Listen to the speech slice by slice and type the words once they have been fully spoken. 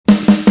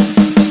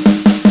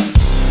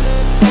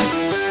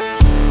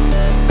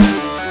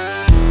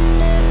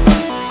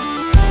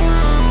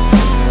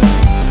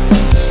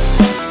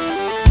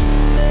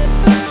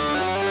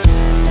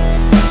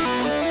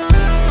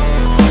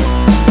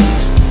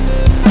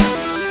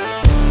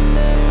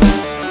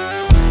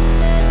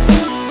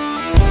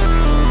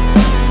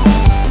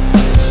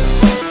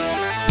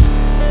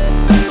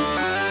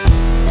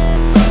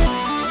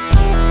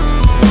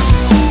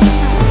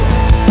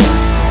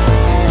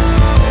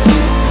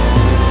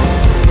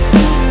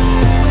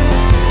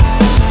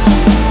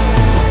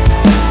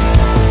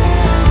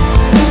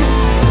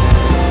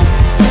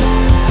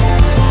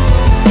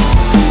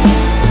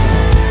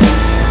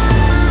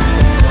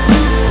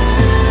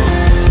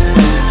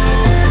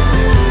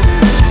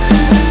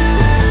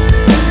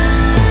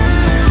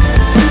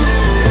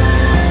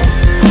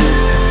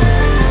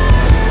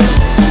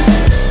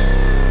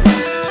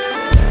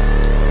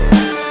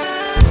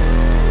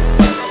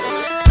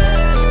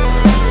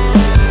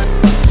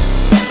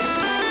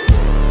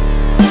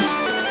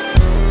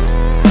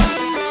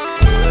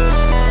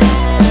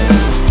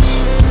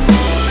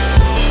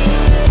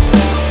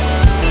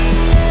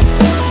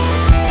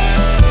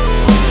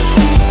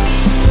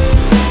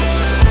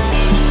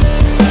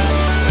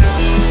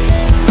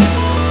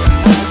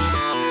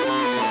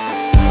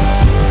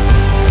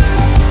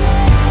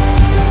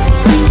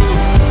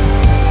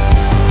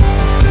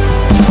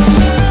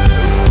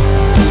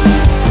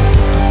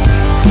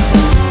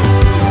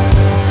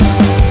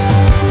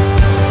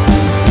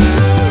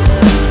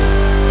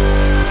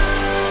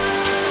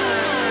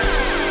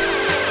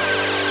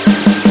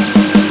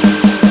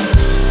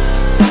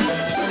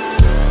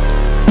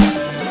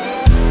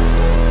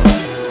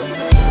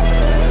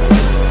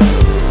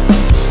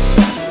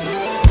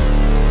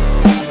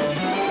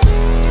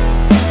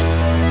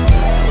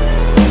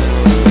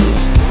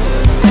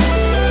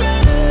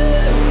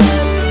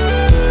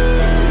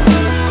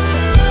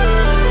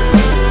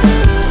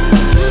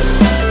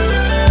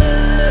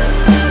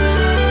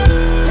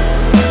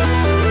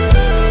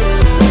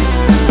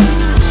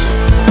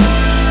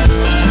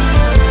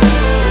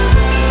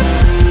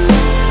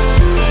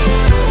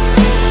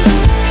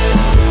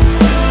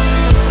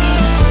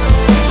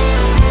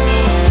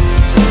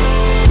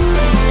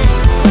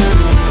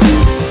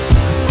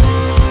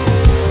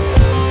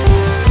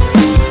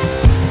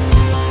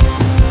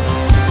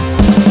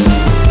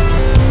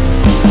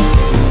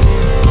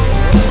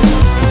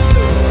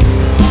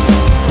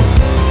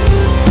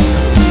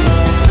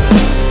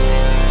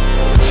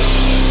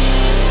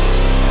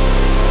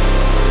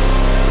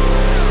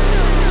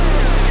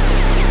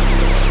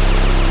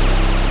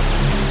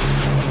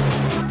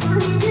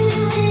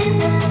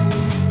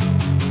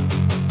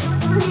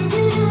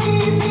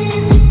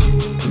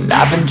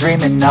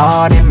dreaming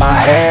on in my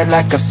head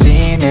like I've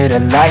seen it. A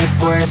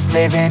life worth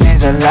living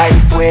is a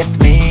life with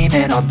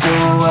meaning. I'll do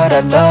what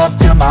I love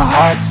till my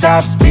heart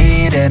stops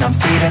beating. I'm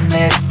feeding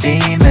this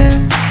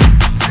demon.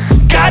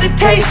 Got a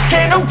taste,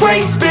 can't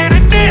erase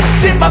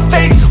bitterness in my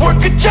face.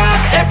 Work a job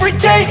every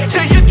day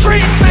till your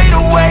dreams fade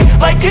away.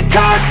 Like a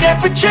card,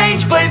 never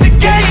change, play the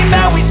game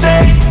that we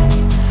say.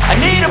 I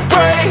need a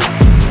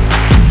break.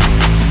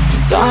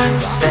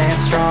 I'm staying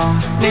strong,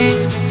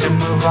 need to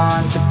move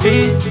on to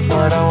be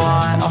what I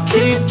want. I'll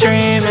keep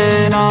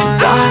dreaming on.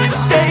 I'm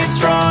staying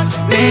strong,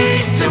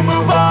 need to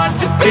move on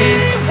to be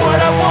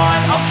what I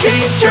want. I'll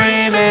keep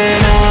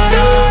dreaming on.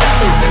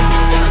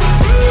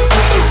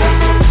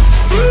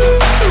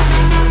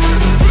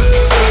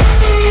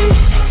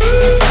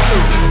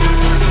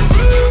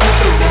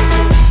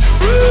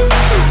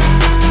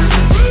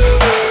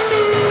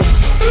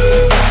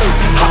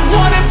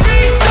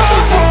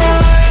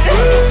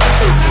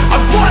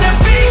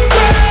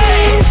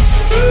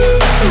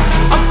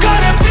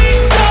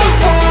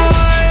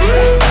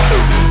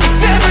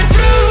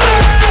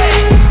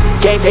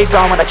 Face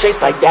on when I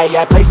chase like that.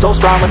 Yeah, I play so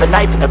strong with a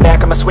knife in the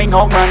back. I'ma swing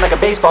home run like a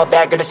baseball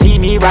bat. Gonna see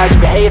me rise, you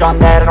can hate on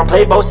that. I don't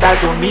play both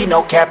sides, doing me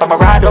no cap. I'ma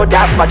ride or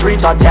die for my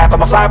dreams on tap.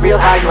 I'ma fly real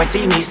high, you ain't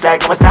see me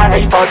slack. No, it's not how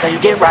you fall, it's how you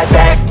get right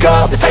back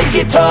up. That's how you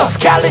get tough.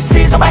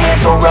 Calluses on my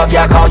hands so rough,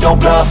 yeah, I call your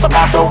bluff. I'm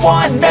not the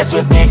one, mess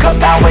with me and come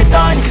out with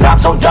none. Cause I'm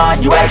so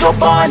done, you had your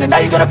fun. And now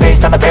you're gonna face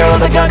down the barrel of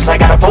the gun. Cause I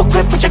got a full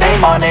clip, put your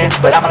name on it.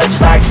 But I'ma let you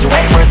slide cause you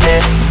ain't worth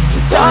it.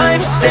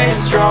 I'm staying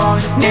strong,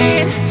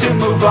 need to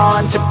move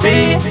on to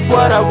be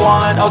what I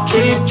want. I'll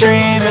keep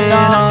dreaming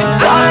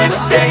on. I'm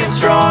staying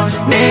strong,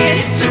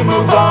 need to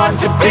move on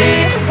to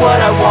be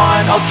what I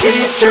want. I'll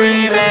keep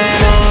dreaming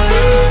on.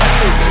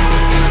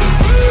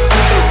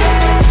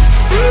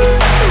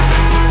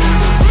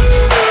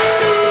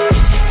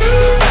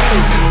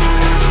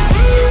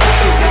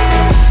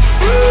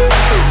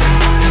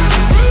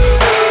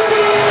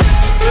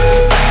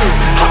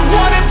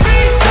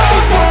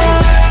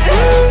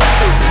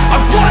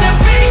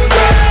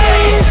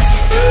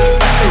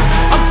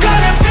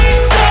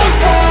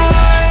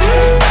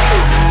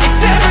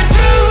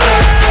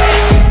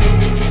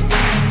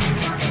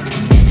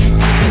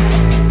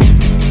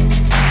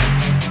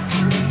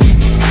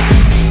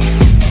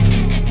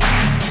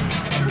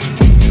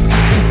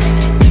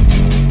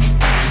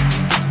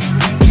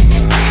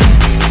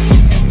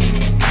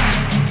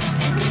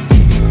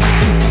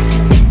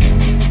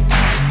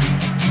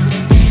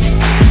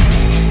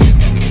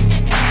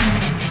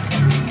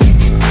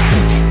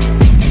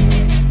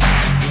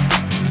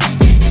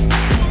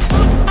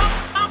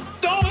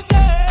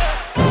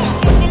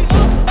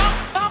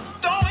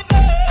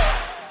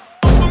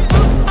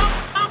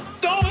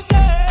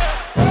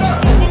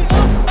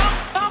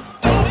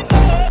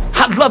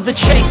 Love the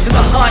chase and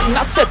the hunt, and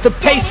I set the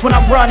pace when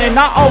I'm running.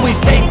 I always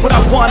take what I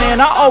want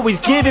and I always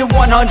give it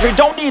 100.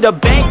 Don't need a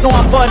bank, no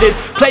I'm funded.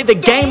 Play the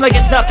game like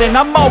it's nothing.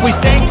 I'm always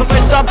thankful for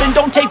something.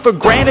 Don't take for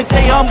granted,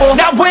 stay humble.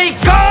 Now wake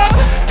up!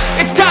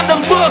 It's time to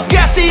look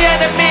at the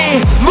enemy.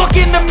 Look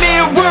in the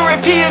mirror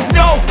if he is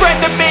no friend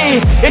to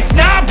me. It's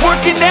not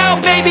working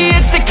out, maybe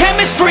it's the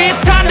chemistry. It's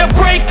time to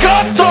break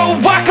up so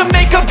I can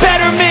make a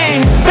better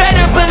me.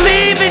 Better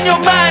believe in your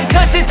mind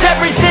cause it's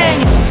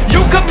everything.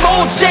 You can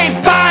mold,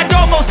 shape, find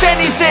almost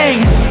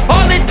anything.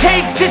 All it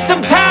takes is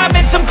some time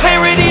and some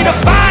clarity to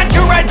find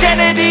your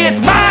identity.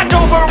 It's mind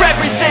over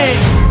everything.